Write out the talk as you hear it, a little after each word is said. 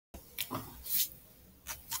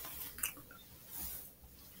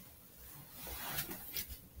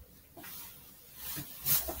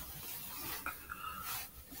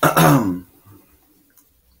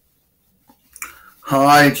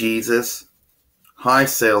Hi, Jesus. Hi,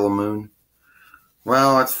 Sailor Moon.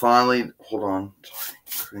 Well, it's finally. Hold on.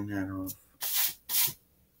 Sorry, turn that off.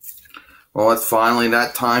 Well, it's finally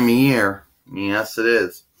that time of year. Yes, it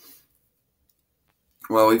is.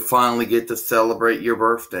 Well, we finally get to celebrate your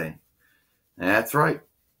birthday. That's right.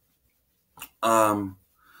 Um.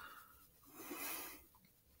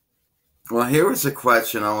 Well, here was a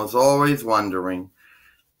question I was always wondering.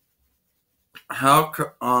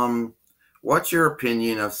 What's your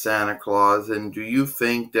opinion of Santa Claus, and do you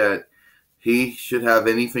think that he should have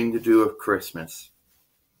anything to do with Christmas?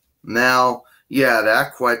 Now, yeah,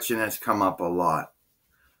 that question has come up a lot.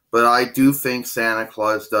 But I do think Santa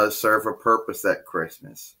Claus does serve a purpose at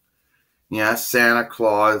Christmas. Yes, Santa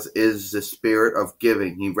Claus is the spirit of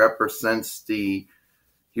giving. He represents the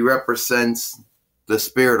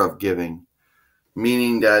spirit of giving,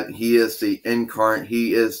 meaning that he is the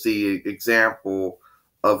example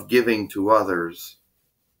of giving to others.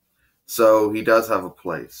 So he does have a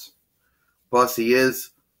place. Plus he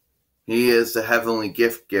is the heavenly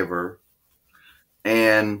gift giver,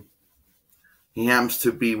 and he happens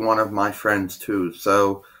to be one of my friends too.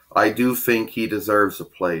 So I do think he deserves a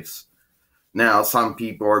place. Now, some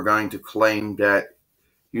people are going to claim that,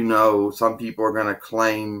 some people are going to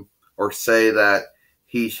claim or say that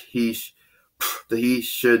he should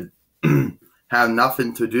have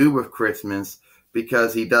nothing to do with Christmas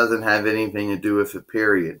because he doesn't have anything to do with it,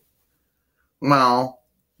 period. Well,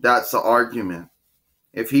 that's the argument.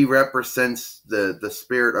 If he represents the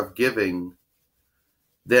spirit of giving,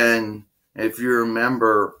 then if you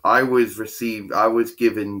remember, I was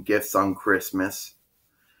given gifts on Christmas.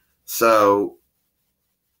 So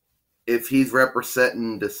if he's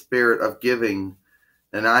representing the spirit of giving,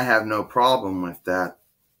 then I have no problem with that,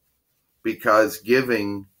 because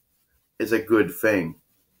giving is a good thing.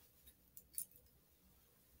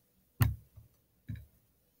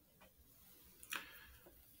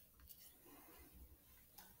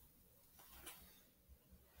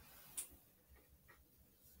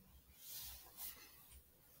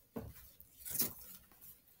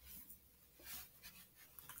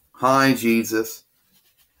 Hi, Jesus.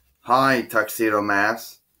 Hi, Tuxedo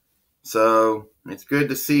Mask. So, it's good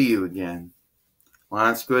to see you again.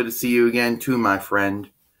 Well, it's good to see you again too, my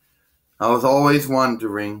friend. I was always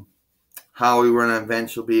wondering how we were going to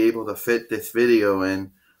eventually be able to fit this video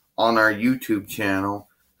in on our YouTube channel,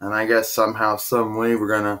 and I guess somehow, some way, we're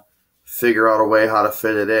going to figure out a way how to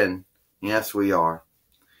fit it in. Yes, we are.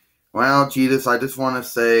 Well, Jesus, I just want to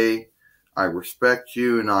say I respect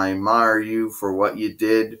you and I admire you for what you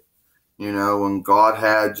did. When God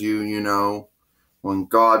had you, when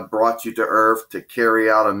God brought you to earth to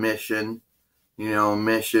carry out a mission,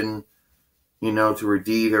 to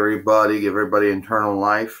redeem everybody, give everybody eternal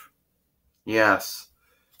life. Yes,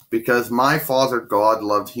 because my Father God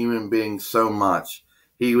loved human beings so much,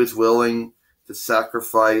 he was willing to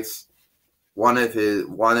sacrifice one of his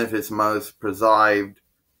most prized,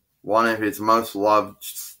 one of his most loved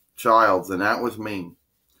childs, and that was me.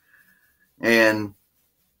 And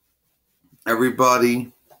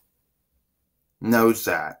everybody knows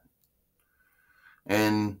that.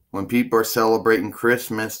 And when people are celebrating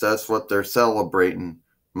Christmas, that's what they're celebrating,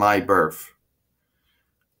 my birth.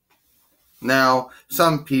 Now,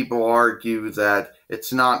 some people argue that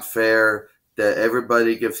it's not fair that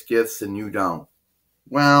everybody gives gifts and you don't.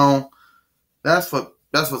 Well, that's what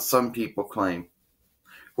some people claim.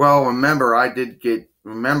 Well, remember I did get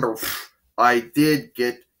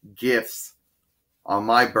gifts on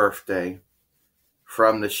my birthday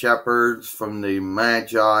from the shepherds, from the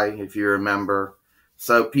magi, if you remember.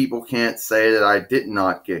 So people can't say that I did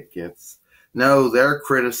not get gifts. No, they're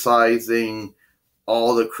criticizing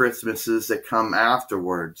all the Christmases that come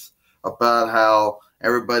afterwards about how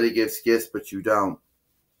everybody gets gifts but you don't.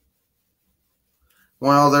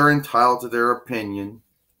 Well, they're entitled to their opinion,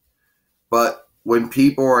 but when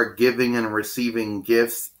people are giving and receiving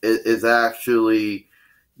gifts, it is actually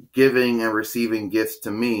giving and receiving gifts to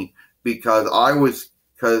me, because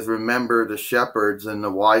remember, the shepherds and the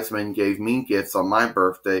wise men gave me gifts on my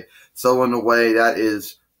birthday. So in a way, that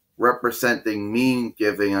is representing me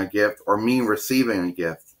giving a gift or me receiving a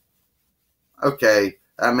gift. Okay,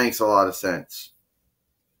 that makes a lot of sense.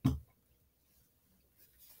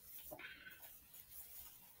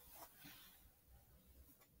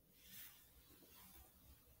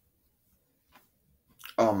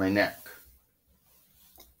 Oh, my neck.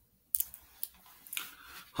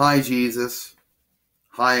 Hi, Jesus.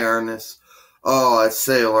 Hi, Ernest. Oh, it's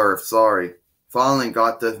Sailor Earth, sorry. Finally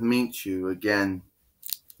got to meet you again.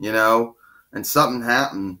 And something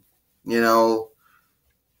happened.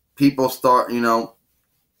 People start,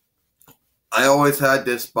 I always had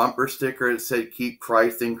this bumper sticker that said "Keep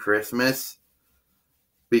Christ in Christmas"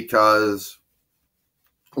 because,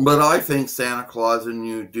 but I think Santa Claus and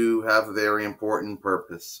you do have a very important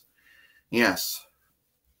purpose. Yes,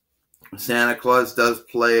 Santa Claus does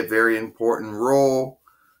play a very important role,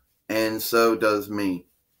 and so does me.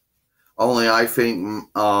 Only I think,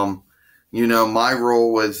 my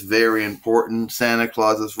role was very important. Santa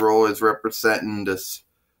Claus's role is representing this,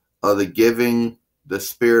 the giving, the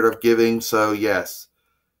spirit of giving. So yes,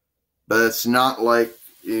 but it's not like,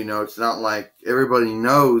 it's not like everybody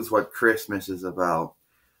knows what Christmas is about.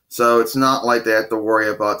 So it's not like they have to worry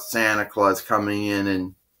about Santa Claus coming in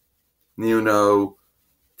and,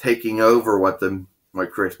 taking over what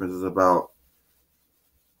Christmas is about.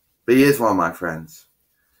 But he is one of my friends.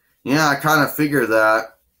 Yeah, I kind of figured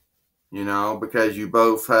that, because you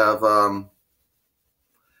both have,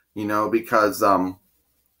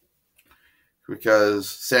 because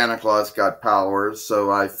Santa Claus got powers,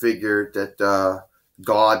 so I figured that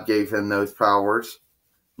God gave him those powers.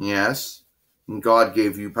 Yes, and God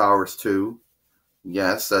gave you powers too.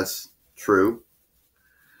 Yes, that's true.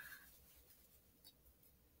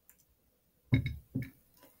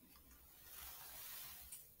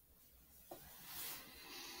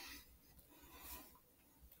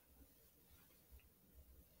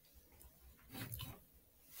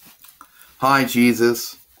 Hi,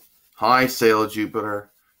 Jesus. Hi, Sail Jupiter.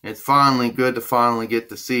 It's finally good to finally get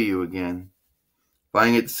to see you again. But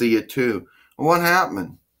I get to see you too. What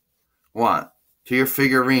happened? What? To your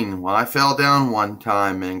figurine? Well, I fell down one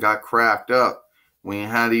time and got cracked up. We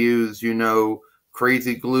had to use,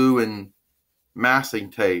 crazy glue and masking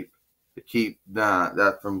tape to keep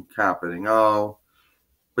that from happening. Oh,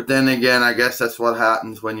 but then again, I guess that's what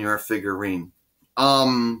happens when you're a figurine.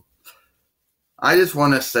 I just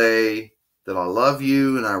want to say that I love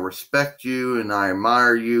you and I respect you and I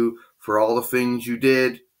admire you for all the things you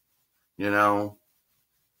did. Well,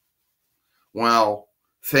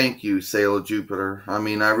 thank you, Sailor Jupiter. I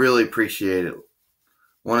mean, I really appreciate it.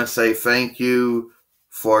 I want to say thank you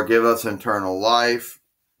for giving us eternal life.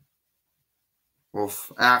 Well,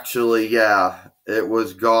 actually, yeah, it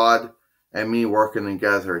was God and me working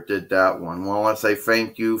together did that one. Well, I want to say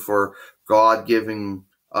thank you for God giving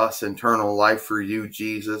us eternal life for you,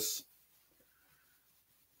 Jesus.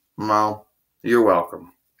 Well, you're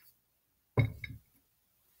welcome.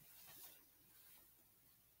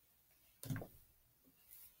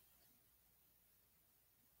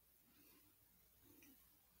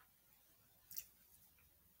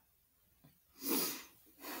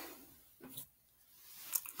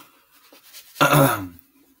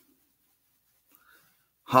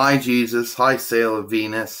 Hi, Jesus. Hi, Sailor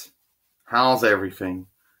Venus. How's everything?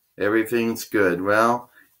 Everything's good. Well,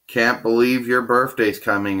 can't believe your birthday's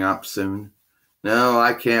coming up soon. No,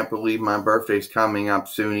 I can't believe my birthday's coming up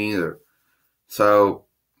soon either. So,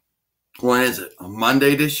 when is it? A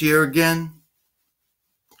Monday this year again?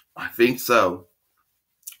 I think so.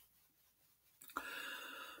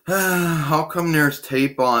 How come there's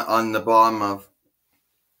tape on the bottom of...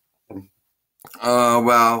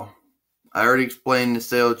 well, I already explained to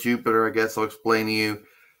Sail Jupiter. I guess I'll explain to you.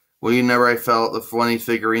 Well, you never felt the funny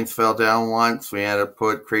figurines fell down once. We had to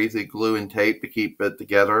put crazy glue and tape to keep it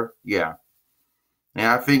together. Yeah. And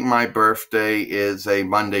I think my birthday is a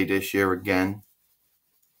Monday this year again.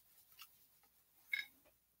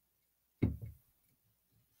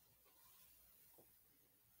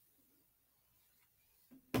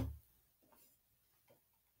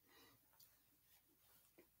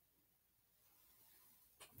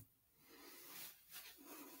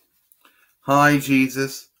 Hi,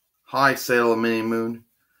 Jesus. Hi, Sailor Mini Moon.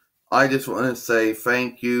 I just want to say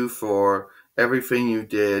thank you for everything you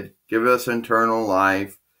did. Give us eternal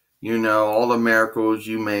life. All the miracles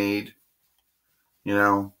you made.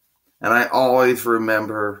 And I always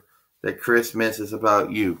remember that Christmas is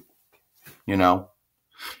about you.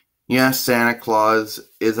 Yes, Santa Claus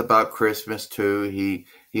is about Christmas too.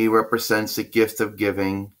 He represents the gift of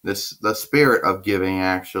giving, the spirit of giving,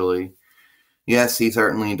 actually. Yes, he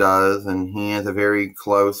certainly does, and he is a very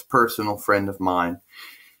close personal friend of mine.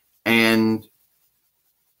 And,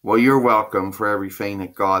 well, you're welcome for everything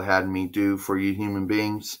that God had me do for you human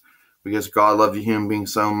beings, because God loved you human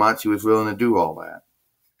beings so much, he was willing to do all that.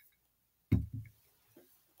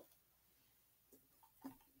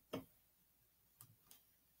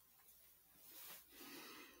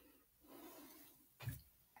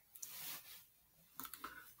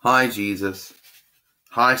 Hi, Jesus.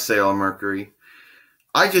 Hi, Sailor Mercury.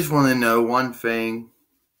 I just want to know one thing.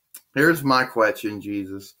 Here's my question,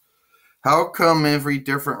 Jesus. How come every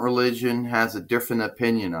different religion has a different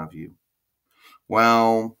opinion of you?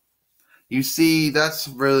 Well, You see, that's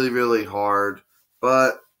really, really hard.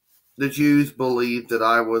 But the Jews believed that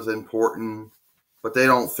I was important, but they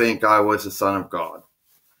don't think I was the Son of God.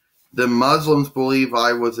 The Muslims believe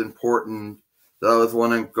I was important, that I was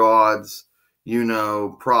one of God's,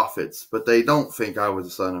 prophets, but they don't think I was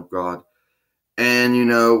the Son of God. And,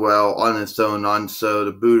 well, on and so on. So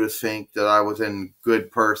the Buddhists think that I was a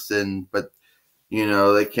good person, but,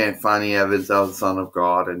 they can't find any evidence I was the Son of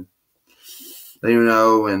God. And,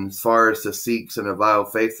 and as far as the Sikhs and the Vile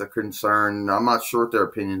faith are concerned, I'm not sure what their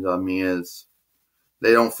opinions on me is.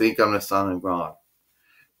 They don't think I'm the Son of God.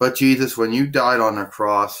 But Jesus, when you died on the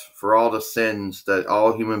cross for all the sins that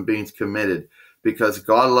all human beings committed, because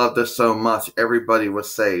God loved us so much, everybody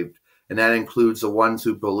was saved. And that includes the ones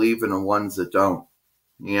who believe and the ones that don't.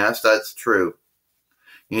 Yes, that's true.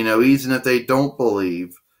 Even if they don't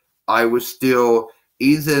believe, I was still,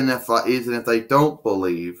 even if they don't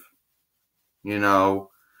believe, that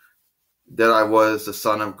I was the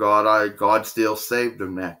Son of God, God still saved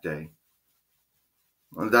them that day.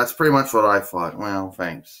 And that's pretty much what I thought. Well,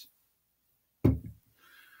 thanks.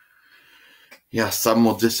 Yeah, some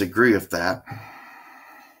will disagree with that.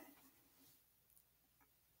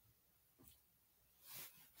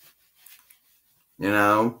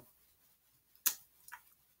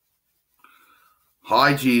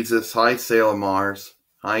 Hi, Jesus. Hi, Sailor Mars.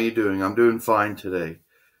 How you doing? I'm doing fine today.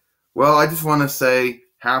 Well, I just want to say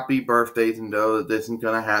happy birthday, even though that this isn't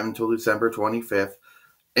going to happen until December 25th.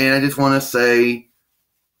 And I just want to say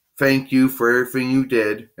thank you for everything you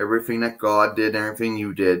did, everything that God did, everything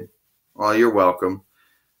you did. Well, you're welcome.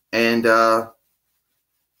 And,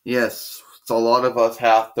 yes, so a lot of us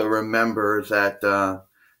have to remember that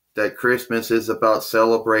that Christmas is about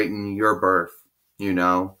celebrating your birth,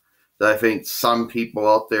 that I think some people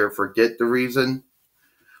out there forget the reason.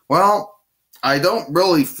 Well, I don't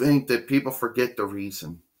really think that people forget the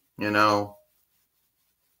reason, I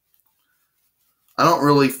don't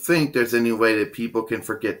really think there's any way that people can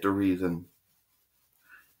forget the reason.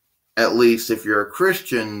 At least if you're a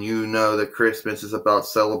Christian, you know that Christmas is about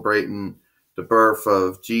celebrating the birth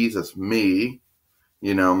of Jesus, me,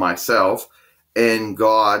 myself, and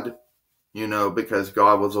God, because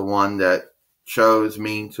God was the one that chose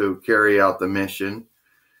me to carry out the mission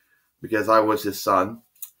because I was his son.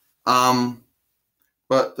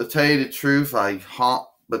 But to tell you the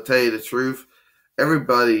truth,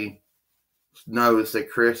 everybody knows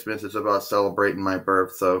that Christmas is about celebrating my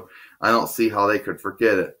birth, so I don't see how they could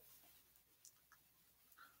forget it.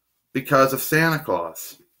 Because of Santa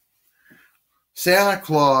Claus. Santa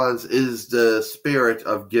Claus is the spirit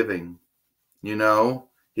of giving,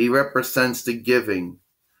 He represents the giving.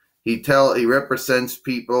 He represents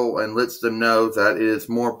people and lets them know that it is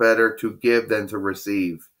more better to give than to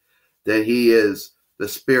receive. That he is the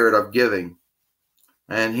spirit of giving.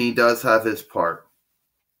 And he does have his part.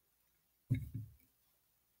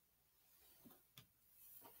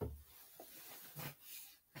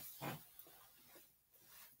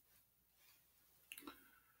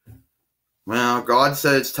 Well, God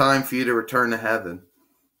said it's time for you to return to heaven.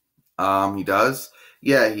 He does?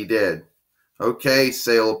 Yeah, he did. Okay,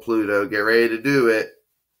 Sailor Pluto, get ready to do it.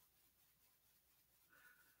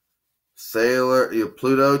 Sailor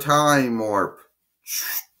Pluto time warp.